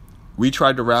it. We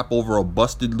tried to rap over a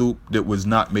busted loop that was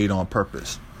not made on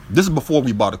purpose. This is before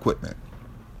we bought equipment.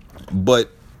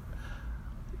 But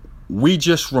we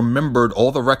just remembered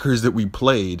all the records that we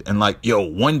played, and like, yo,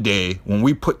 one day when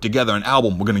we put together an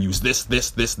album, we're going to use this,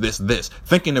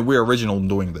 thinking that we're original in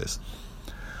doing this.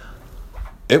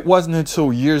 It wasn't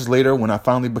until years later when I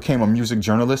finally became a music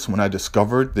journalist when I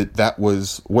discovered that that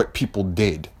was what people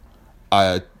did.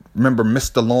 I remember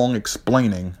Mr. Long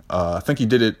explaining, I think he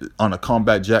did it on a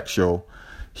Combat Jack show.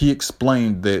 He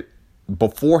explained that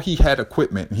before he had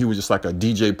equipment, he was just like a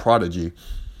DJ prodigy.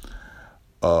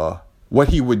 What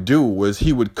he would do was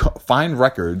he would find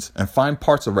records and find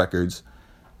parts of records,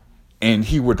 and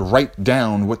he would write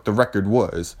down what the record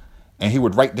was. and he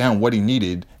would write down what he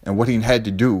needed and what he had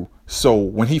to do. So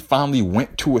when he finally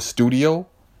went to a studio,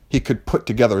 he could put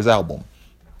together his album.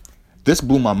 This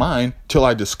blew my mind till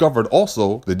I discovered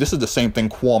also that this is the same thing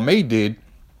Kwame did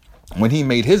when he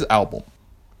made his album.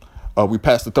 We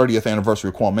passed the 30th anniversary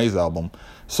of Kwame's album.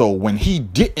 So when he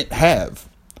didn't have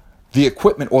the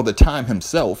equipment or the time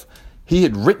himself, he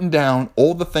had written down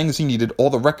all the things he needed, all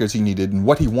the records he needed, and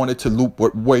what he wanted to loop,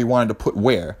 where he wanted to put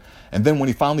where. And then when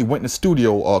he finally went in the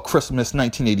studio, Christmas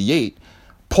 1988,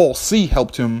 Paul C.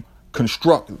 helped him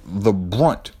construct the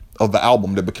brunt of the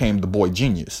album that became The Boy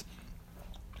Genius.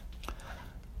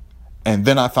 And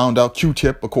then I found out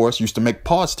Q-Tip, of course, used to make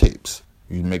pause tapes.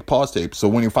 So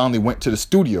when he finally went to the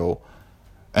studio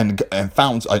and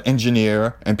found an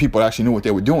engineer and people that actually knew what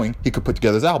they were doing, he could put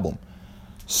together his album.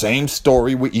 Same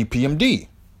story with EPMD.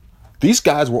 These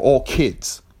guys were all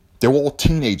kids. They were all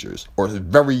teenagers or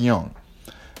very young.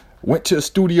 Went to the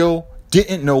studio,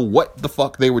 didn't know what the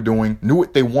fuck they were doing, knew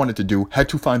what they wanted to do, had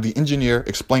to find the engineer,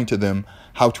 explain to them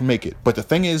how to make it. But the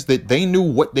thing is that they knew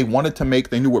what they wanted to make,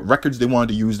 they knew what records they wanted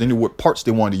to use, they knew what parts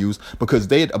they wanted to use, because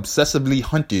they had obsessively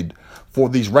hunted for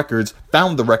these records,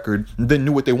 found the record, and then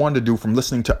knew what they wanted to do from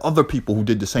listening to other people who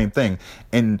did the same thing,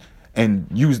 and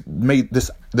made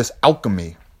this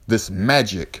alchemy, this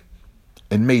magic,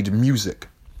 and made music.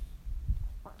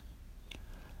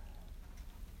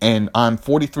 And I'm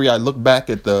 43. I look back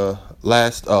at the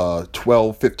last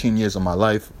 12, 15 years of my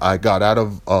life. I got out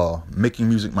of making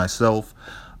music myself,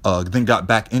 then got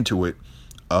back into it.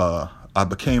 I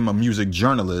became a music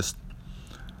journalist.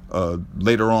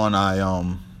 Later on,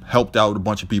 I helped out a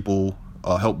bunch of people,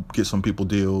 helped get some people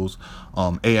deals,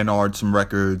 A&R'd some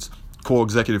records,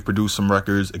 co-executive produced some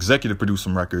records, executive produced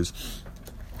some records.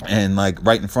 And like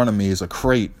right in front of me is a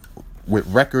crate with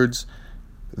records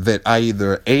that I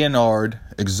either A&R'd,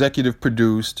 executive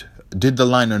produced, did the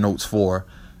liner notes for,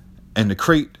 and the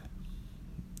crate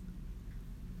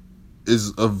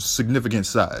is of significant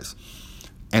size.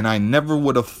 And I never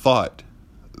would have thought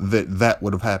that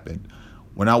would have happened.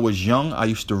 When I was young, I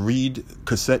used to read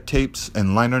cassette tapes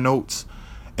and liner notes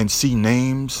and see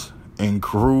names and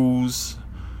crews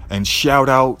and shout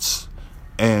outs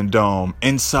and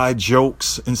inside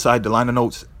jokes inside the liner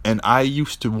notes. And I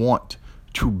used to want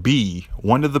to be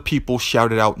one of the people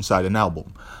shouted out inside an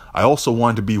album. I also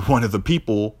wanted to be one of the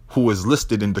people who is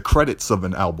listed in the credits of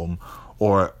an album,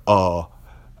 or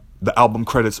the album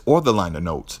credits or the liner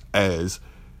notes as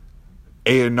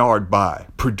A&R'd by,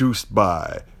 produced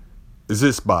by,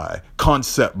 this by,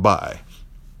 concept by,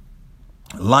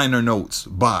 liner notes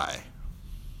by.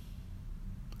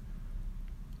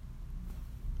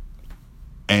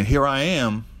 And here I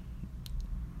am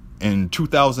in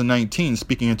 2019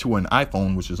 speaking into an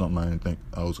iPhone, which is something I didn't think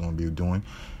I was going to be doing.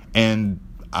 And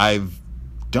I've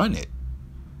done it.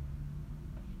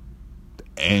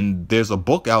 And there's a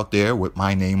book out there with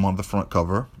my name on the front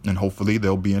cover. And hopefully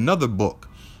there'll be another book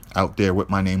out there with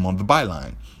my name on the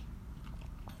byline.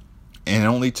 And it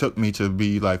only took me to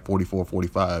be like 44,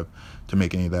 45 to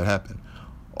make any of that happen.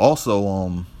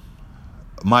 Also,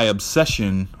 my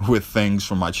obsession with things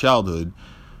from my childhood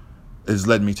has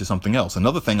led me to something else.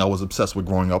 Another thing I was obsessed with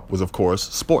growing up was, of course,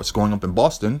 sports. Growing up in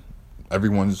Boston, not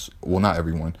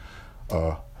everyone,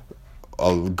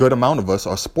 a good amount of us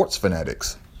are sports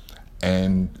fanatics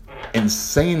and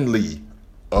insanely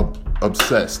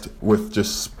obsessed with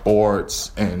just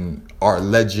sports and our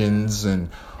legends and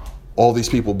all these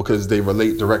people because they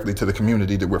relate directly to the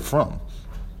community that we're from.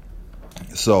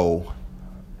 So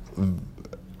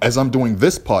as I'm doing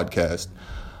this podcast,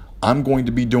 I'm going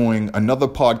to be doing another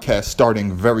podcast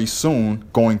starting very soon,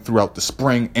 going throughout the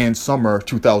spring and summer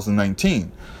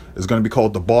 2019. It's going to be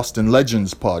called the Boston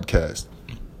Legends Podcast.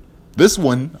 This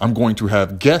one, I'm going to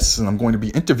have guests and I'm going to be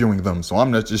interviewing them. So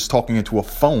I'm not just talking into a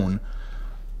phone.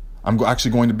 I'm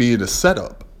actually going to be at a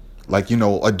setup like,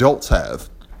 adults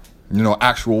have,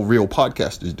 actual real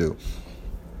podcasters do.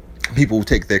 People who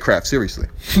take their craft seriously.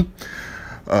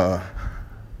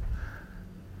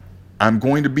 I'm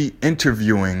going to be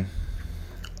interviewing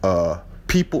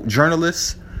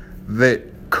journalists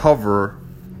that cover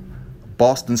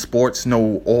Boston sports,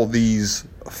 know all these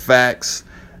facts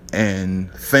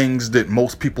and things that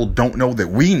most people don't know that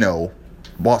we know,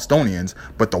 Bostonians,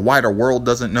 but the wider world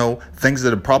doesn't know. Things that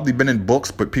have probably been in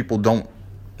books, but people don't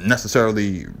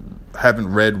necessarily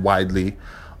haven't read widely.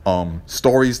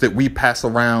 Stories that we pass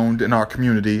around in our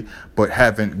community, but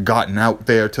haven't gotten out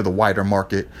there to the wider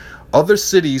market. Other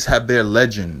cities have their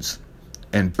legends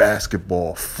in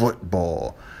basketball,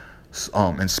 football,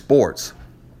 and sports.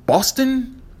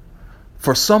 Boston,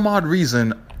 for some odd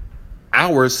reason,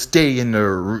 ours stay in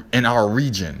our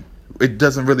region. it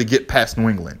doesn't really get past New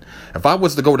England. If I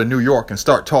was to go to New York and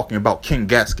start talking about King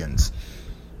Gaskins,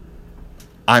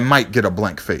 I might get a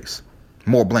blank face.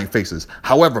 More blank faces.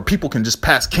 However, people can just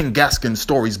pass King Gaskins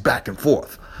stories back and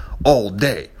forth all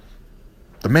day.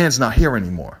 The man's not here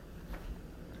anymore.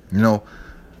 You know,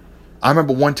 I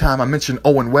remember one time I mentioned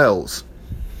Owen Wells.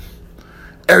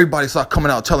 Everybody started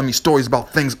coming out telling me stories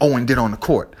about things Owen did on the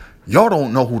court. Y'all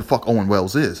don't know who the fuck Owen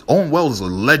Wells is. Owen Wells is a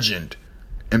legend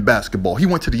in basketball. He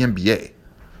went to the NBA.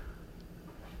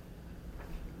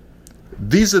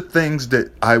 These are things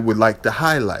that I would like to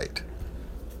highlight.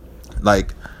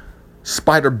 Like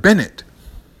Spider Bennett.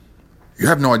 You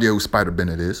have no idea who Spider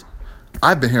Bennett is.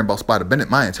 I've been hearing about Spider Bennett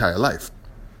my entire life.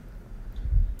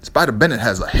 Spider Bennett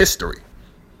has a history.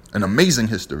 An amazing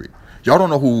history. Y'all don't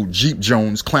know who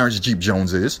Clarence Jeep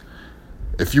Jones is.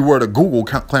 If you were to Google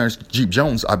Clarence Jeep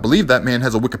Jones, I believe that man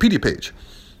has a Wikipedia page.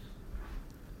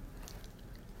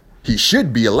 He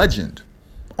should be a legend,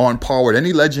 on par with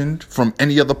any legend from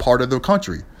any other part of the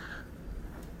country.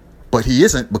 But he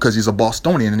isn't, because he's a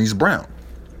Bostonian and he's brown.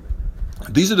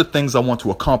 These are the things I want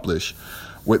to accomplish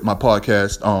with my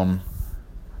podcast,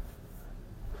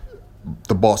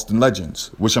 The Boston Legends,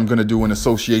 which I'm going to do in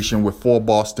association with For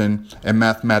Boston and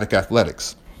Mathematic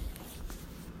Athletics.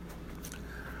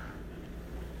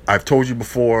 I've told you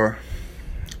before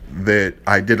that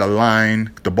I did a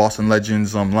line, the Boston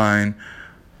Legends line,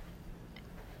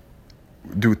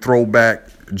 do throwback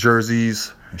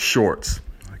jerseys, shorts,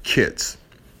 kits.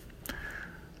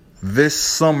 This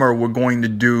summer, we're going to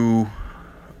do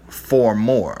 4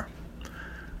 more.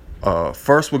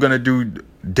 First, we're going to do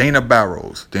Dana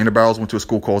Barrows. Dana Barrows went to a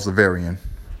school called Xaverian.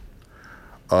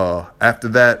 After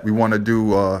that, we want to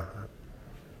do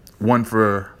one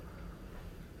for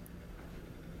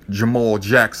Jamal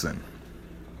Jackson.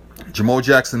 Jamal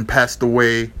Jackson passed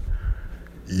away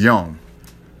young.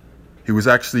 He was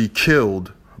actually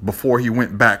killed before he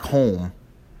went back home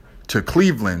to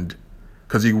Cleveland,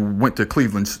 because he went to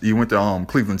Cleveland. He went to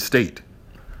Cleveland State,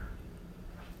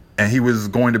 and he was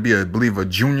going to be, I believe, a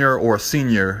junior or a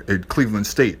senior at Cleveland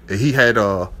State. He had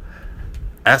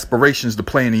aspirations to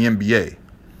play in the NBA.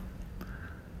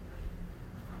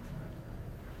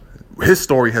 His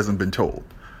story hasn't been told.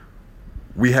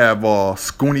 We have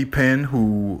Scooney Penn,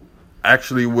 who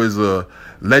actually was a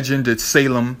legend at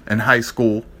Salem in high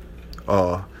school.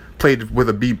 Played with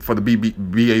for the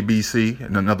BABC,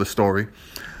 in another story.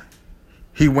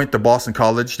 He went to Boston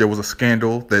College. There was a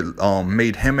scandal that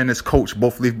made him and his coach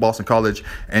both leave Boston College,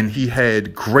 and he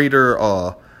had greater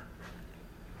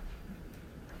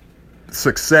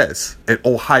success at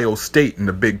Ohio State in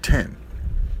the Big Ten,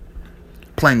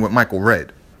 playing with Michael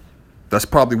Redd. That's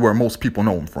probably where most people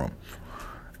know him from.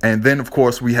 And then, of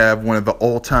course, we have another one of the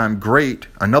all-time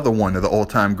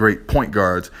great point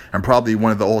guards, and probably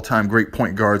one of the all-time great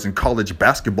point guards in college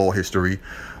basketball history,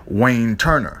 Wayne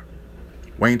Turner.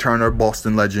 Wayne Turner,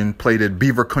 Boston legend, played at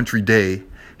Beaver Country Day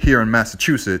here in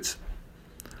Massachusetts,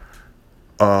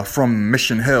 from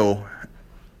Mission Hill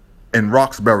in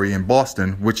Roxbury in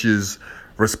Boston, which is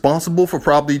responsible for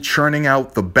probably churning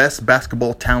out the best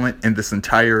basketball talent in this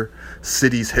entire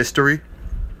city's history.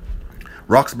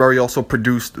 Roxbury also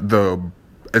produced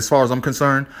as far as I'm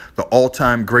concerned, the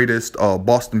all-time greatest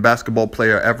Boston basketball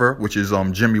player ever, which is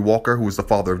Jimmy Walker, who is the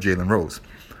father of Jalen Rose.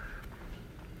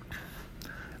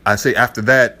 I say after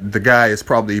that, the guy is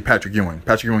probably Patrick Ewing.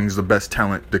 Patrick Ewing is the best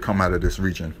talent to come out of this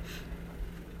region.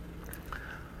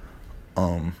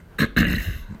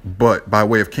 But by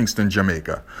way of Kingston,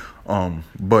 Jamaica.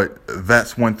 But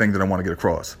that's one thing that I want to get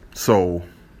across. So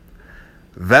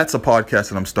that's a podcast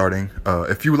that I'm starting.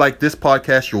 If you like this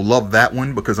podcast, you'll love that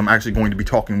one, because I'm actually going to be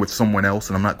talking with someone else,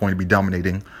 and I'm not going to be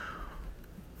dominating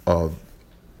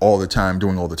all the time,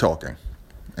 doing all the talking.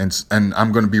 And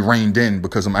I'm going to be reined in,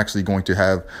 because I'm actually going to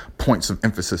have points of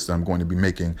emphasis that I'm going to be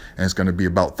making, and it's going to be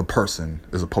about the person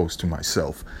as opposed to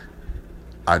myself.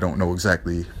 I don't know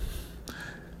exactly.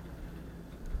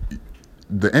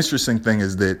 The interesting thing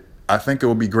is that I think it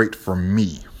will be great for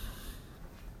me,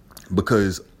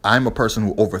 because I'm a person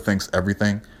who overthinks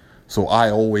everything. So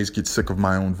I always get sick of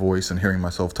my own voice and hearing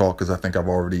myself talk, because I think I've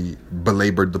already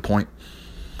belabored the point.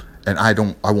 And I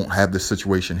won't have this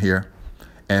situation here.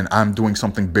 And I'm doing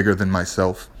something bigger than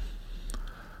myself.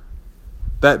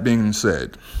 That being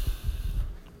said,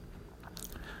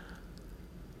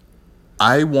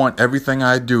 I want everything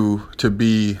I do to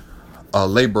be a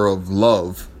labor of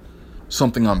love,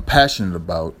 something I'm passionate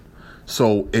about,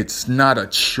 so it's not a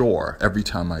chore every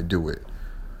time I do it.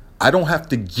 I don't have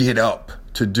to get up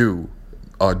to do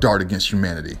Dart Against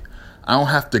Humanity. I don't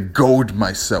have to goad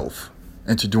myself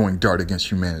into doing Dart Against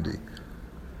Humanity.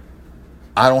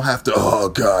 I don't have to, oh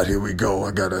God, here we go.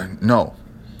 No.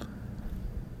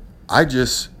 I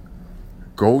just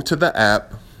go to the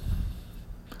app,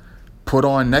 put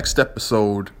on next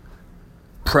episode,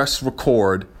 press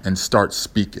record, and start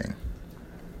speaking.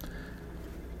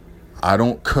 I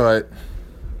don't cut.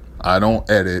 I don't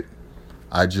edit.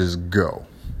 I just go.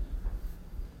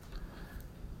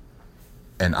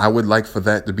 And I would like for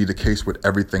that to be the case with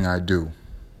everything I do.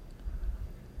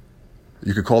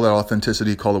 You could call that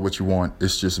authenticity, call it what you want.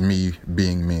 It's just me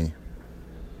being me.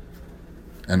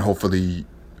 And hopefully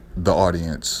the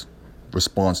audience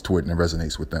responds to it and it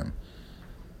resonates with them.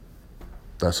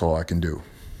 That's all I can do.